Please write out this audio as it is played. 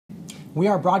We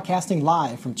are broadcasting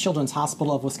live from Children's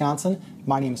Hospital of Wisconsin.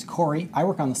 My name is Corey. I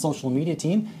work on the social media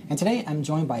team, and today I'm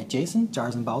joined by Jason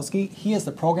Jarzembowski. He is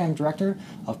the Program Director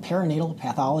of Perinatal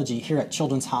Pathology here at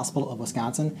Children's Hospital of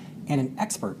Wisconsin and an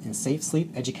expert in safe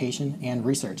sleep education and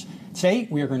research. Today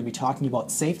we are going to be talking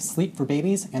about safe sleep for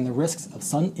babies and the risks of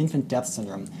sudden infant death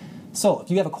syndrome. So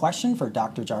if you have a question for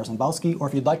Dr. Jarzembowski, or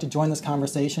if you'd like to join this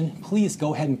conversation, please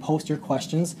go ahead and post your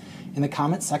questions in the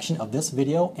comment section of this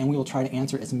video, and we will try to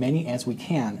answer as many as we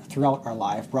can throughout our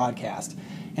live broadcast.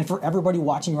 And for everybody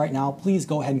watching right now, please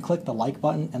go ahead and click the like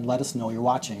button and let us know you're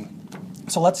watching.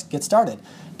 So let's get started.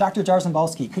 Dr.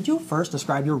 Jarzembowski, could you first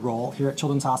describe your role here at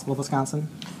Children's Hospital of Wisconsin?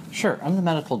 Sure. I'm the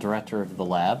medical director of the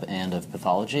lab and of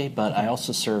pathology, but I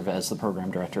also serve as the program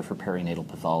director for perinatal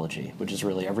pathology, which is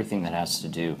really everything that has to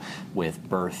do with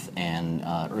birth and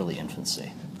early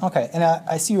infancy. Okay, and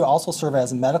I see you also serve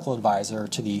as a medical advisor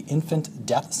to the Infant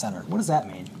Death Center. What does that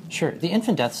mean? Sure. The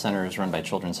Infant Death Center is run by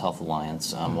Children's Health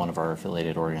Alliance, one of our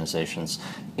affiliated organizations.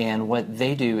 And what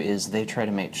they do is they try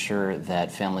to make sure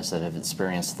that families that have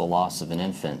experienced the loss of an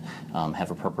infant have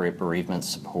appropriate bereavement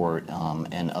support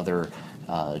and other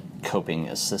coping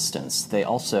assistance. They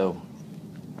also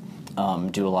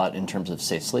do a lot in terms of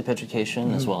safe sleep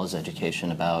education, as well as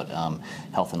education about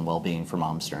health and well-being for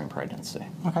moms during pregnancy.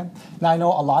 Okay. Now, I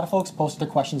know a lot of folks posted their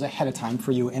questions ahead of time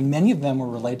for you, and many of them were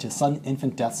related to sudden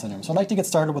infant death syndrome. So I'd like to get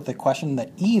started with the question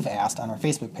that Eve asked on our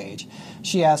Facebook page.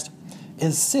 She asked,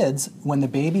 is SIDS when the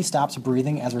baby stops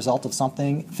breathing as a result of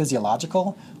something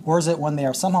physiological, or is it when they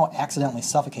are somehow accidentally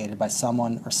suffocated by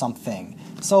someone or something?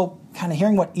 So, kind of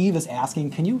hearing what Eve is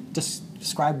asking, can you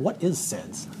describe what is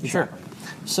SIDS? Exactly? Sure.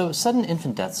 So sudden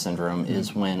infant death syndrome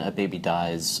is when a baby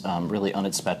dies really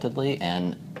unexpectedly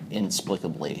and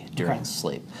inexplicably during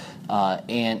sleep.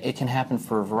 And it can happen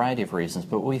for a variety of reasons,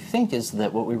 but what we think is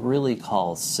that what we really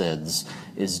call SIDS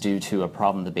is due to a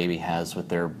problem the baby has with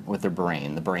their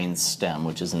brain, the brain stem,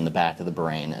 which is in the back of the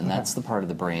brain, and that's the part of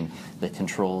the brain that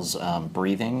controls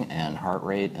breathing and heart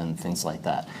rate and things like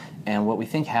that. And what we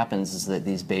think happens is that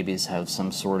these babies have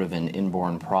some sort of an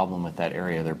inborn problem with that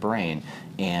area of their brain,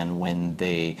 and when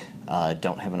they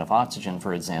don't have enough oxygen,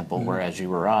 for example, whereas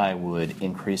you or I would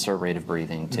increase our rate of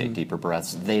breathing, take deeper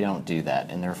breaths, they don't do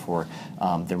that, and therefore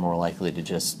they're more likely to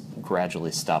just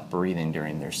gradually stop breathing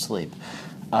during their sleep.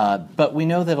 But we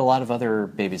know that a lot of other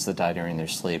babies that die during their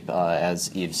sleep,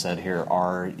 as Eve said here,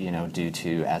 are due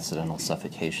to accidental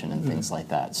suffocation and things like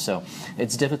that. So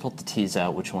it's difficult to tease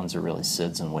out which ones are really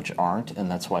SIDS and which aren't, and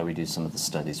that's why we do some of the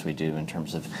studies we do in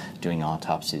terms of doing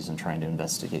autopsies and trying to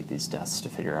investigate these deaths to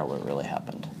figure out what really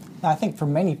happened. Now, I think for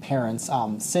many parents,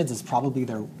 SIDS is probably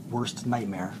their worst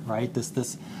nightmare, right?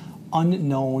 This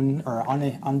unknown or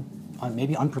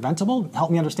maybe unpreventable? Help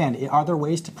me understand. Are there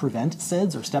ways to prevent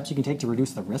SIDS or steps you can take to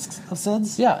reduce the risks of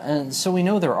SIDS? Yeah, and so we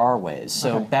know there are ways.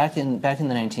 So back in the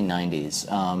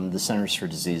 1990s, the Centers for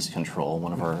Disease Control,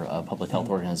 one of our public health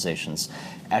organizations,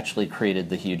 actually created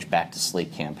the huge Back to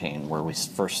Sleep campaign where we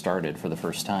first started for the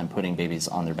first time putting babies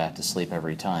on their back to sleep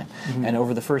every time. And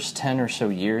over the first 10 or so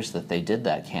years that they did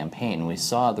that campaign, we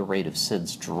saw the rate of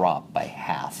SIDS drop by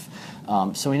half.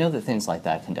 So we know that things like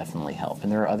that can definitely help,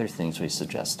 and there are other things we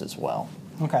suggest as well.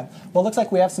 Okay. Well, it looks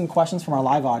like we have some questions from our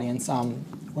live audience. What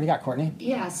do you got, Courtney?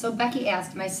 Yeah, so Becky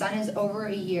asked, my son is over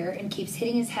a year and keeps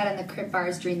hitting his head on the crib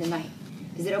bars during the night.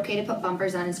 Is it okay to put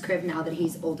bumpers on his crib now that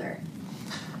he's older?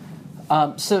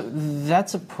 So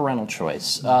that's a parental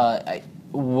choice.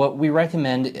 What we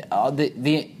recommend,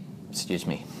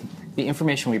 the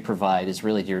information we provide is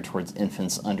really geared towards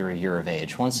infants under a year of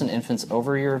age. Once an infant's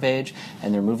over a year of age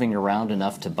and they're moving around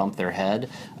enough to bump their head,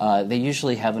 they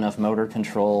usually have enough motor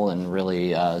control and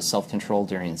really self-control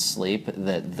during sleep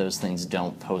that those things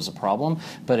don't pose a problem.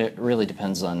 But it really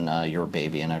depends on your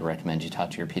baby, and I'd recommend you talk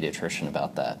to your pediatrician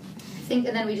about that. And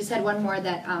then we just had one more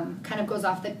that kind of goes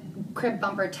off the crib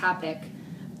bumper topic.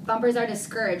 Bumpers are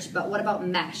discouraged, but what about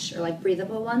mesh or like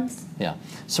breathable ones? Yeah.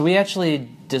 So we actually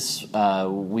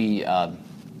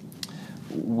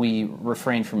we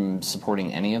refrain from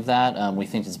supporting any of that. We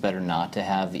think it's better not to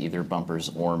have either bumpers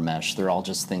or mesh. They're all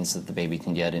just things that the baby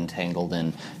can get entangled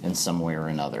in some way or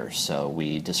another. So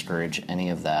we discourage any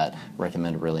of that.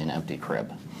 Recommend really an empty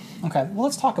crib. Okay, well,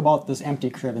 let's talk about this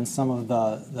empty crib and some of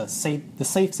the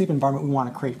safe sleep environment we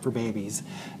want to create for babies.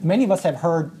 Many of us have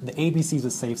heard the ABCs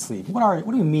of safe sleep. What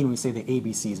do you mean when we say the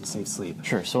ABCs of safe sleep?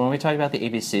 Sure. So when we talk about the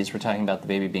ABCs, we're talking about the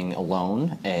baby being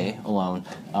alone, alone,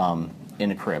 In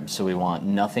a crib. So we want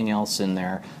nothing else in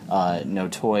there, no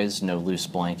toys, no loose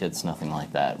blankets, nothing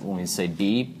like that. When we say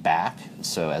B, back,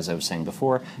 so as I was saying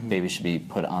before, baby should be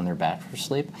put on their back for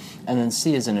sleep. And then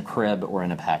C is in a crib or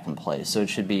in a pack and play. So it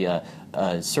should be a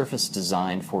surface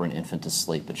designed for an infant to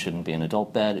sleep. It shouldn't be an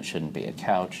adult bed, it shouldn't be a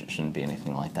couch, it shouldn't be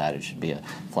anything like that. It should be a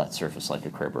flat surface like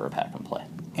a crib or a pack and play.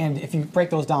 And if you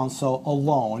break those down, so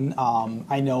alone,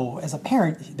 I know as a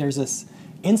parent, there's this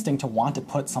instinct to want to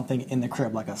put something in the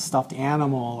crib, like a stuffed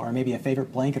animal or maybe a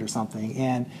favorite blanket or something.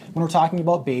 And when we're talking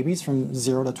about babies from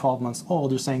 0 to 12 months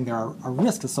old, you're saying there are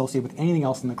risks associated with anything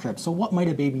else in the crib. So what might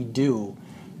a baby do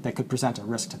that could present a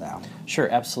risk to them? Sure,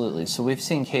 absolutely. So we've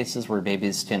seen cases where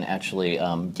babies can actually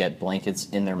get blankets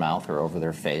in their mouth or over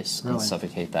their face and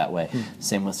suffocate that way.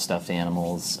 Same with stuffed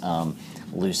animals,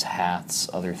 loose hats,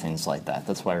 other things like that.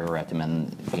 That's why we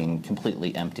recommend being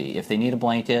completely empty. If they need a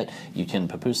blanket, you can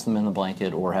papoose them in the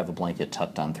blanket or have a blanket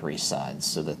tucked on 3 sides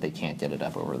so that they can't get it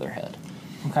up over their head.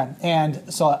 Okay,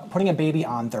 and so putting a baby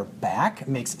on their back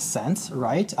makes sense,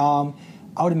 right?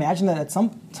 I would imagine that at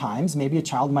some times maybe a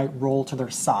child might roll to their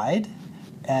side,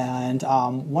 and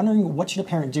wondering what should a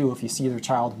parent do if you see their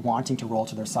child wanting to roll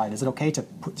to their side? Is it okay to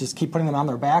just keep putting them on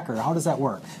their back, or how does that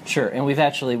work? Sure, and we've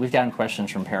gotten questions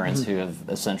from parents who have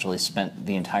essentially spent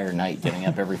the entire night getting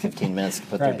up every 15 minutes to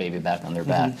put their baby back on their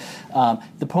back.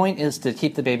 The point is to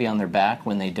keep the baby on their back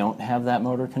when they don't have that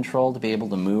motor control, to be able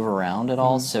to move around at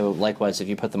all. So likewise, if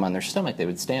you put them on their stomach, they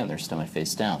would stay on their stomach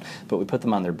face down, but we put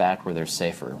them on their back where they're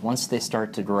safer. Once they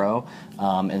start to grow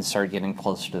and start getting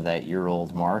closer to that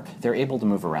year-old mark, they're able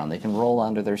to move around. They can roll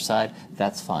onto their side,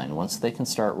 that's fine. Once they can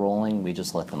start rolling, we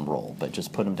just let them roll, but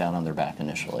just put them down on their back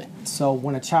initially. So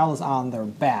when a child is on their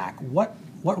back, what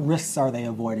risks are they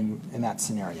avoiding in that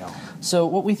scenario? So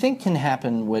what we think can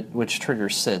happen, which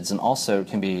triggers SIDS and also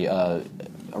can be a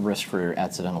risk for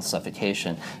accidental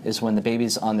suffocation, is when the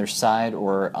baby's on their side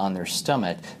or on their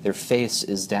stomach, their face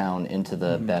is down into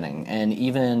the bedding. And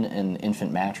even an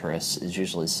infant mattress is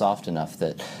usually soft enough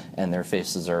that, and their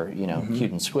faces are,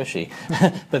 cute and squishy,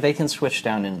 but they can switch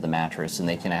down into the mattress and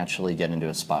they can actually get into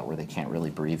a spot where they can't really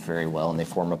breathe very well, and they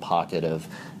form a pocket of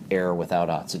air without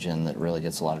oxygen that really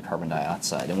gets a lot of carbon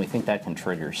dioxide, and we think that can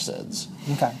trigger SIDS.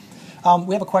 Okay.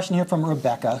 We have a question here from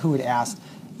Rebecca who had asked,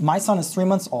 my son is 3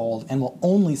 months old and will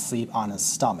only sleep on his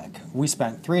stomach. We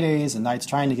spent 3 days and nights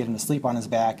trying to get him to sleep on his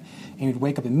back, and he would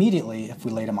wake up immediately if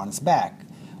we laid him on his back.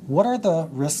 What are the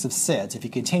risks of SIDS if he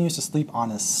continues to sleep on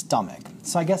his stomach?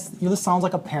 So I guess this sounds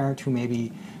like a parent who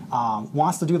maybe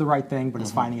wants to do the right thing but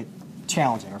is finding it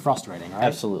challenging or frustrating, right?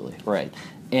 Absolutely, right.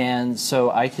 And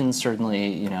so I can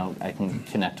certainly, I can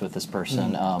connect with this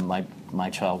person. My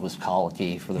child was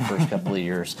colicky for the first couple of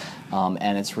years,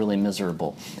 and it's really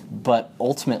miserable. But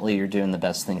ultimately, you're doing the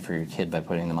best thing for your kid by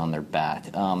putting them on their back.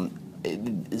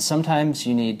 Sometimes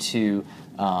you need to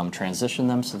transition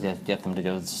them so that get them to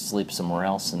go sleep somewhere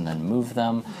else and then move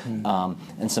them.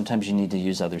 And sometimes you need to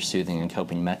use other soothing and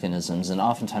coping mechanisms. And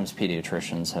oftentimes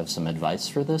pediatricians have some advice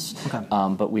for this. Okay.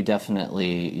 But we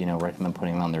definitely, recommend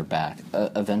putting them on their back.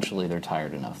 Eventually, they're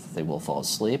tired enough that they will fall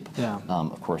asleep. Yeah.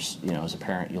 Of course, as a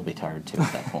parent, you'll be tired too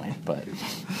at that point. But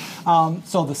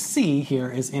so the C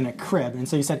here is in a crib, and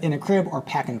so you said in a crib or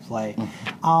pack and play.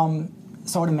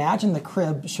 So I would imagine the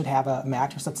crib should have a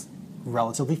mattress that's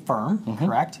relatively firm,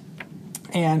 correct?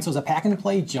 And so is a pack and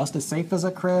play just as safe as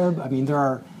a crib? I mean, there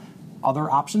are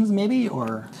other options maybe,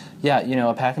 or? Yeah,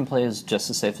 a pack and play is just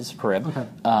as safe as a crib. Okay.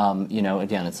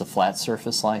 Again, it's a flat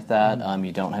surface like that.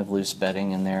 You don't have loose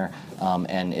bedding in there,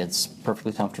 and it's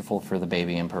perfectly comfortable for the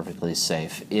baby and perfectly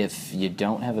safe. If you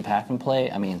don't have a pack and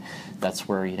play, I mean, that's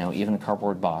where, even a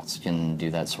cardboard box can do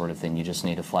that sort of thing. You just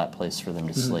need a flat place for them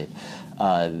to sleep.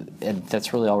 And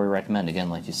that's really all we recommend. Again,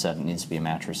 like you said, it needs to be a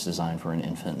mattress designed for an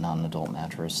infant, not an adult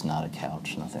mattress, not a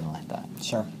couch, nothing like that.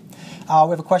 Sure. We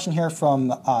have a question here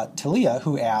from Talia,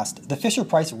 who asked, the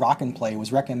Fisher-Price Rock and Play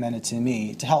was recommended to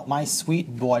me to help my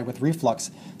sweet boy with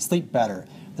reflux sleep better.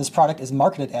 This product is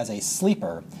marketed as a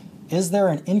sleeper. Is there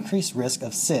an increased risk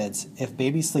of SIDS if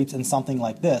baby sleeps in something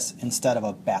like this instead of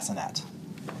a bassinet?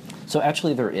 So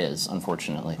actually there is,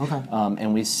 unfortunately. Okay.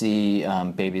 And we see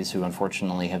babies who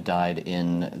unfortunately have died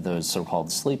in those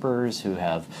so-called sleepers, who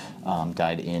have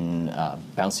died in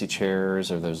bouncy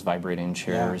chairs or those vibrating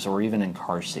chairs, or even in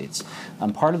car seats.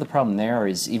 Part of the problem there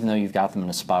is even though you've got them in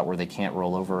a spot where they can't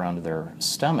roll over onto their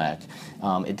stomach,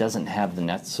 it doesn't have the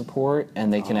neck support,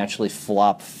 and they can actually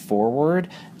flop forward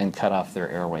and cut off their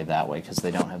airway that way because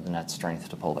they don't have the net strength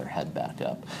to pull their head back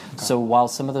up. Okay. So while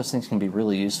some of those things can be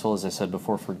really useful, as I said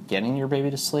before, for getting your baby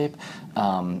to sleep,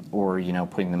 or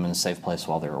putting them in a safe place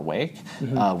while they're awake,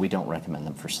 we don't recommend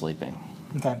them for sleeping.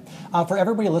 Okay. For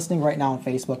everybody listening right now on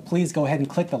Facebook, please go ahead and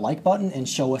click the like button and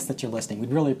show us that you're listening.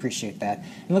 We'd really appreciate that.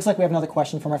 It looks like we have another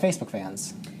question from our Facebook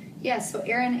fans. Yes, so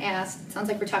Aaron asked, sounds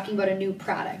like we're talking about a new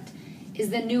product. Is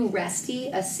the new Resty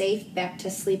a safe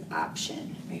back-to-sleep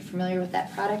option? Are you familiar with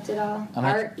that product at all?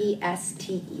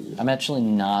 R-E-S-T-E. I'm actually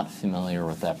not familiar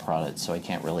with that product, so I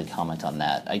can't really comment on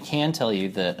that. I can tell you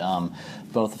that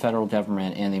both the federal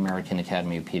government and the American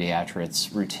Academy of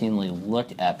Pediatrics routinely look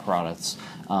at products,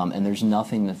 and there's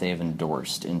nothing that they've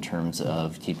endorsed in terms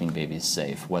of keeping babies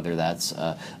safe, whether that's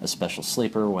a special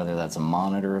sleeper, whether that's a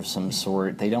monitor of some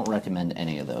sort. They don't recommend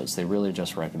any of those. They really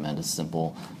just recommend a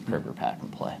simple crib or pack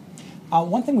and play.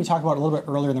 One thing we talked about a little bit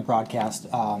earlier in the broadcast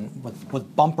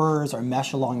with bumpers or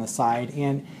mesh along the side,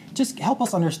 and just help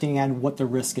us understand what the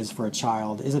risk is for a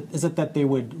child. Is it that they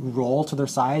would roll to their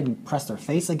side and press their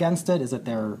face against it? Is it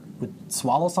they would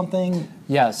swallow something?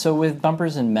 Yeah, so with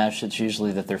bumpers and mesh, it's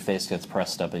usually that their face gets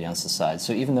pressed up against the side.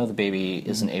 So even though the baby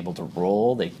isn't able to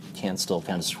roll, they can still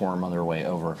kind of squirm on their way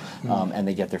over, and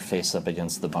they get their face up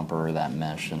against the bumper or that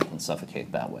mesh and can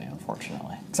suffocate that way,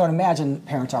 unfortunately. So I'd imagine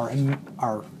parents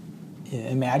are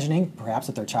imagining perhaps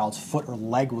that their child's foot or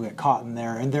leg will get caught in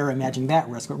there, and they're imagining that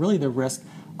risk, but really the risk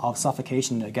of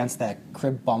suffocation against that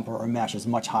crib bumper or mesh is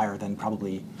much higher than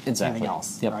probably anything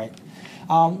else, right?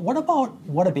 What about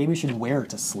what a baby should wear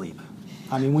to sleep?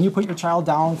 I mean, when you put your child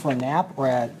down for a nap or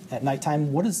at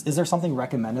nighttime, is there something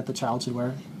recommended the child should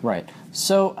wear? Right.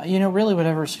 So, really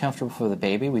whatever's comfortable for the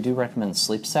baby. We do recommend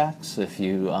sleep sacks if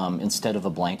you, instead of a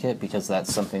blanket, because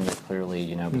that's something that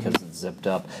clearly, because it's zipped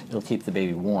up, it'll keep the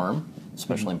baby warm,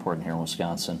 especially important here in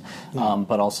Wisconsin,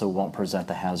 but also won't present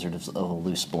the hazard of a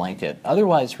loose blanket.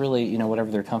 Otherwise, really,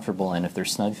 whatever they're comfortable in. If they're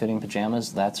snug-fitting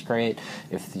pajamas, that's great.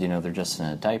 If, they're just in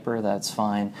a diaper, that's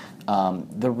fine.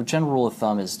 The general rule of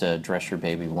thumb is to dress your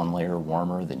baby one layer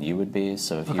warmer than you would be.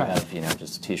 So if you have,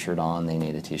 just a t-shirt on, they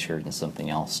need a t-shirt and something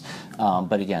else.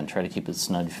 But again, try to keep it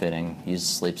snug-fitting. Use a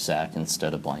sleep sack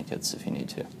instead of blankets if you need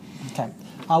to. Okay.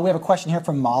 We have a question here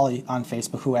from Molly on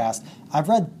Facebook who asked, I've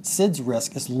read SIDS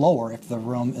risk is lower if the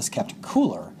room is kept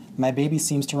cooler. My baby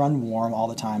seems to run warm all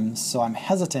the time, so I'm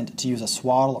hesitant to use a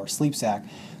swaddle or sleep sack,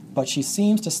 but she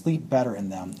seems to sleep better in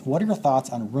them. What are your thoughts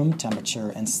on room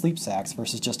temperature and sleep sacks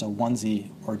versus just a onesie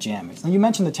or jammies? Now, you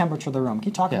mentioned the temperature of the room. Can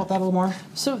you talk about that a little more?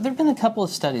 So there have been a couple of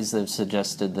studies that have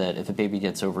suggested that if a baby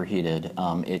gets overheated,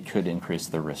 it could increase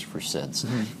the risk for SIDS.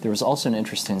 There was also an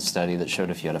interesting study that showed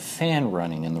if you had a fan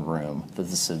running in the room, that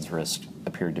the SIDS risk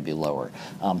appeared to be lower.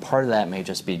 Part of that may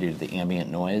just be due to the ambient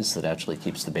noise that actually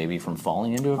keeps the baby from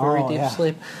falling into a very deep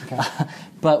sleep.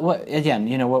 But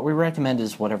what we recommend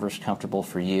is whatever's comfortable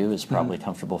for you is probably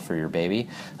comfortable for your baby.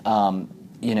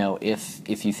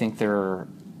 If you think they're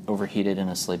overheated in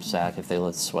a sleep sack, if they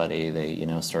look sweaty,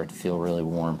 they start to feel really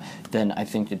warm, then I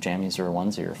think the jammies or a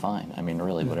onesie are fine. I mean,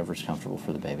 really, whatever's comfortable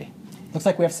for the baby. Looks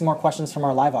like we have some more questions from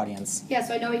our live audience. Yeah,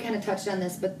 so I know we kind of touched on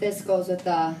this, but this goes with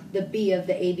the B of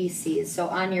the ABCs, so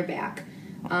on your back.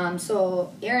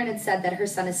 So Erin had said that her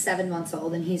son is 7 months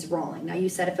old and he's rolling. Now you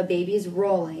said if a baby is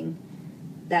rolling,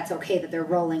 that's okay that they're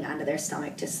rolling onto their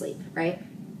stomach to sleep, right?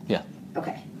 Yeah.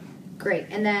 Okay, great.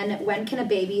 And then when can a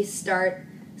baby start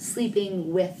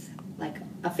sleeping with like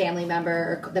a family member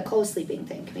or the co-sleeping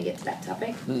thing? Can we get to that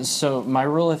topic? So my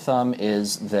rule of thumb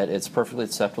is that it's perfectly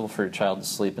acceptable for your child to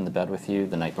sleep in the bed with you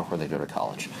the night before they go to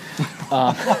college.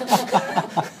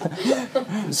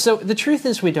 So the truth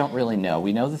is we don't really know.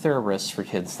 We know that there are risks for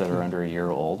kids that are under a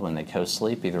year old when they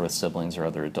co-sleep, either with siblings or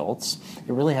other adults.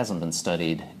 It really hasn't been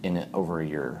studied in over a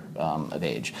year of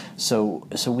age. So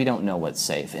we don't know what's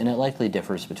safe. And it likely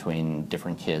differs between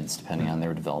different kids depending on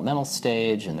their developmental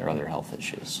stage and their other health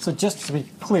issues. So just to be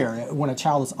clear, when a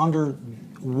child is under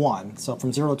 1, so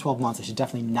from 0 to 12 months, they should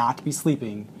definitely not be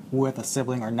sleeping with a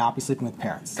sibling or not be sleeping with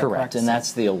parents. Correct, and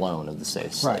that's the alone of the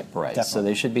safe sleep. Right.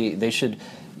 Definitely. So they should,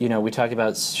 we talk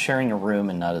about sharing a room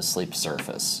and not a sleep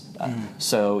surface.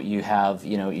 So you have,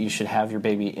 you should have your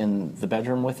baby in the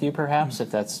bedroom with you, perhaps, if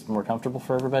that's more comfortable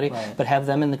for everybody. But have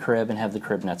them in the crib and have the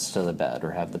crib next to the bed, or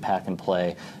have the pack and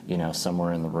play,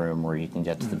 somewhere in the room where you can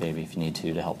get to the baby if you need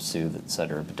to help soothe,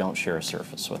 etc. But don't share a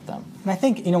surface with them. And I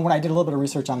think, when I did a little bit of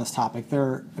research on this topic,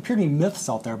 there appear to be myths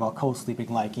out there about co-sleeping,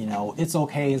 like, it's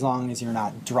okay as long as you're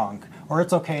not drunk, or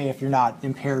it's okay if you're not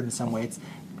impaired in some way.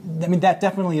 That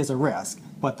definitely is a risk.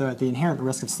 But the inherent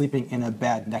risk of sleeping in a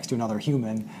bed next to another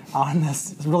human on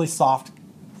this really soft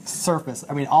surface,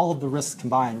 I mean, all of the risks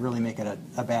combined really make it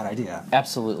a bad idea.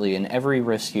 Absolutely, and every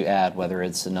risk you add, whether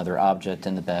it's another object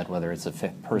in the bed, whether it's a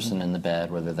person in the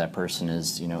bed, whether that person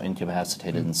is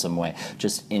incapacitated in some way,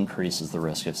 just increases the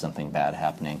risk of something bad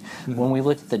happening. When we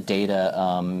looked at the data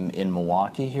in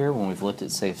Milwaukee here, when we've looked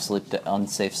at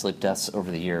unsafe sleep deaths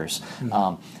over the years,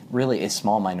 really a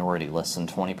small minority, less than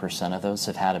 20% of those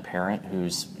have had a parent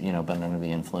who's been under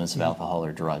the influence of alcohol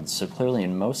or drugs. So clearly,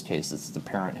 in most cases, it's the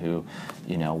parent who,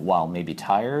 while maybe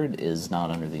tired, is not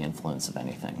under the influence of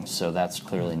anything. So that's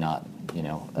clearly not,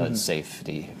 a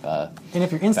safety. And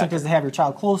if your instinct is to have your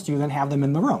child close to you, then have them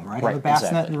in the room, right? Right, Have the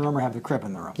bassinet exactly. in the room or have the crib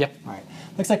in the room. Yep. All right.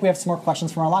 Looks like we have some more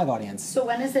questions from our live audience. So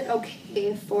when is it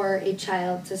okay for a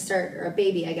child to start, or a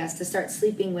baby, I guess, to start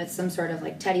sleeping with some sort of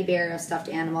like teddy bear, a stuffed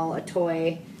animal, a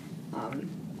toy,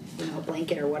 a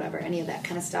blanket or whatever, any of that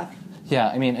kind of stuff? Yeah,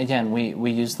 I mean, again,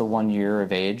 we use the 1 year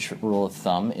of age rule of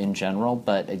thumb in general,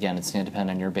 but again, it's going to depend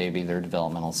on your baby, their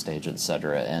developmental stage, et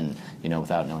cetera. And,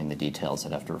 without knowing the details,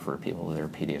 I'd have to refer people to their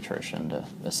pediatrician to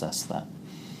assess that.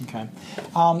 Okay.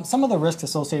 Some of the risks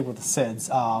associated with the SIDS,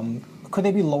 could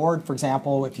they be lowered, for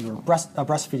example, if you were a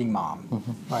breastfeeding mom,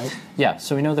 right? Yeah,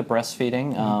 so we know that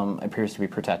breastfeeding appears to be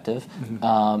protective,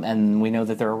 and we know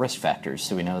that there are risk factors.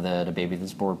 So we know that a baby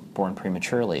that's born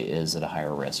prematurely is at a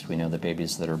higher risk. We know that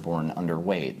babies that are born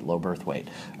underweight, low birth weight,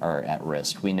 are at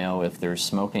risk. We know if there's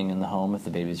smoking in the home, if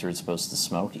the babies are exposed to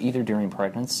smoke, either during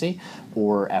pregnancy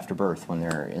or after birth when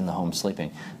they're in the home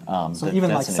sleeping. So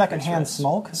even like secondhand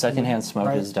smoke? Secondhand smoke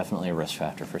right. is definitely a risk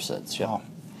factor for SIDS, yeah. Oh.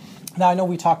 Now, I know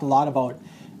we talked a lot about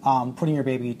putting your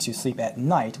baby to sleep at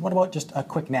night. What about just a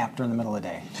quick nap during the middle of the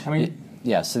day? I mean,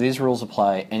 yeah, so these rules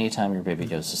apply anytime your baby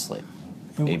goes to sleep.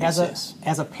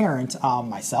 As a parent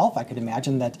myself, I could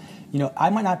imagine that I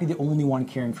might not be the only one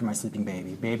caring for my sleeping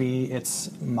baby. Maybe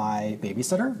it's my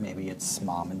babysitter, maybe it's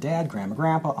mom and dad, grandma,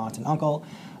 grandpa, aunt and uncle.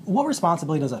 What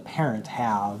responsibility does a parent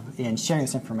have in sharing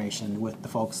this information with the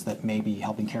folks that may be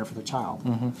helping care for their child?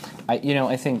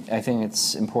 I think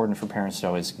it's important for parents to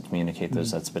always communicate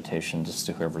those expectations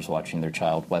to whoever's watching their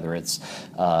child, whether it's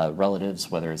relatives,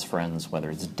 whether it's friends,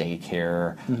 whether it's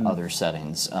daycare, other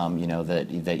settings.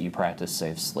 That you practice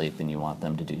safe sleep and you want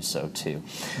them to do so too.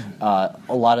 A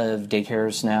lot of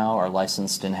daycares now are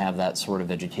licensed and have that sort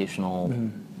of educational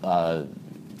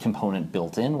component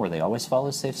built in where they always follow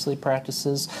safe sleep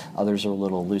practices. Others are a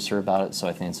little looser about it, so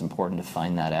I think it's important to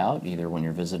find that out either when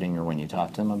you're visiting or when you talk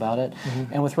to them about it.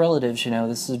 And with relatives,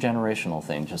 this is a generational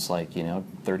thing. Just like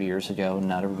 30 years ago,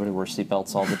 not everybody wore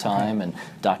seatbelts all the time, and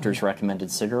doctors recommended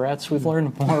cigarettes. We've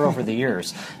learned more over the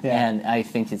years, and I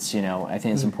think it's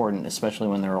it's important, especially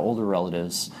when there are older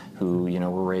relatives who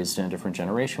were raised in a different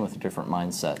generation with a different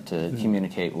mindset, to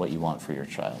communicate what you want for your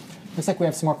child. Looks like we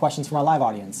have some more questions from our live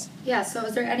audience. Yeah, so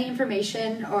is there any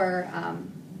information or,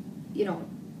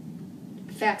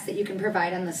 facts that you can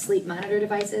provide on the sleep monitor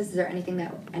devices? Is there anything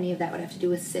that any of that would have to do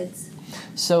with SIDS?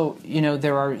 So,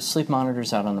 there are sleep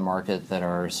monitors out on the market that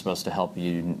are supposed to help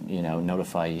you,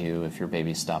 notify you if your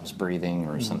baby stops breathing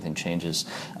or something changes.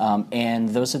 And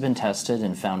those have been tested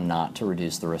and found not to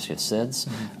reduce the risk of SIDS.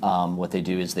 What they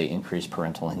do is they increase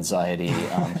parental anxiety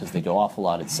because they go off a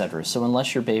lot, etc. So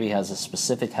unless your baby has a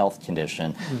specific health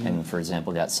condition and, for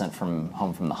example, got sent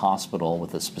home from the hospital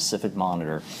with a specific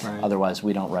monitor, otherwise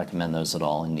we don't recommend those at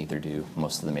all, and neither do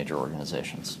most of the major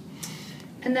organizations.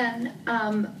 And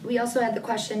then we also had the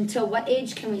question, till what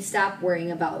age can we stop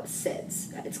worrying about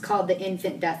SIDS? It's called the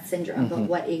infant death syndrome, but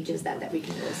what age is that we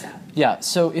can really stop? Yeah,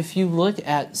 so if you look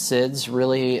at SIDS,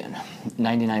 really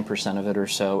 99% of it or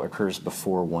so occurs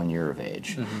before 1 year of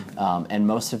age. And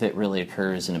most of it really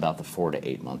occurs in about the 4 to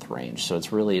 8 month range. So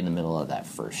it's really in the middle of that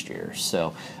first year.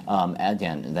 So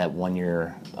again, that 1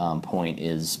 year point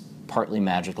is partly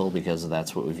magical because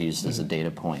that's what we've used as a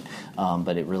data point,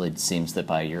 but it really seems that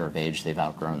by a year of age they've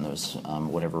outgrown those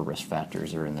whatever risk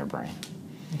factors are in their brain.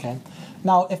 Okay.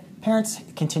 Now, if parents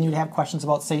continue to have questions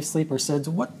about safe sleep or SIDS,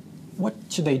 what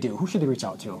should they do? Who should they reach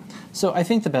out to? So I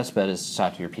think the best bet is to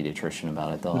talk to your pediatrician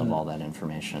about it. They'll have all that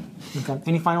information. Okay.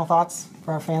 Any final thoughts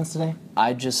for our fans today?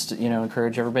 I just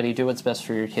encourage everybody to do what's best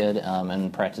for your kid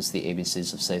and practice the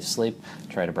ABCs of safe sleep.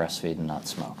 Try to breastfeed and not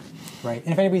smoke. Right.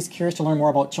 And if anybody's curious to learn more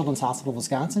about Children's Hospital of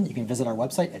Wisconsin, you can visit our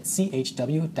website at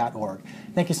chw.org.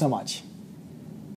 Thank you so much.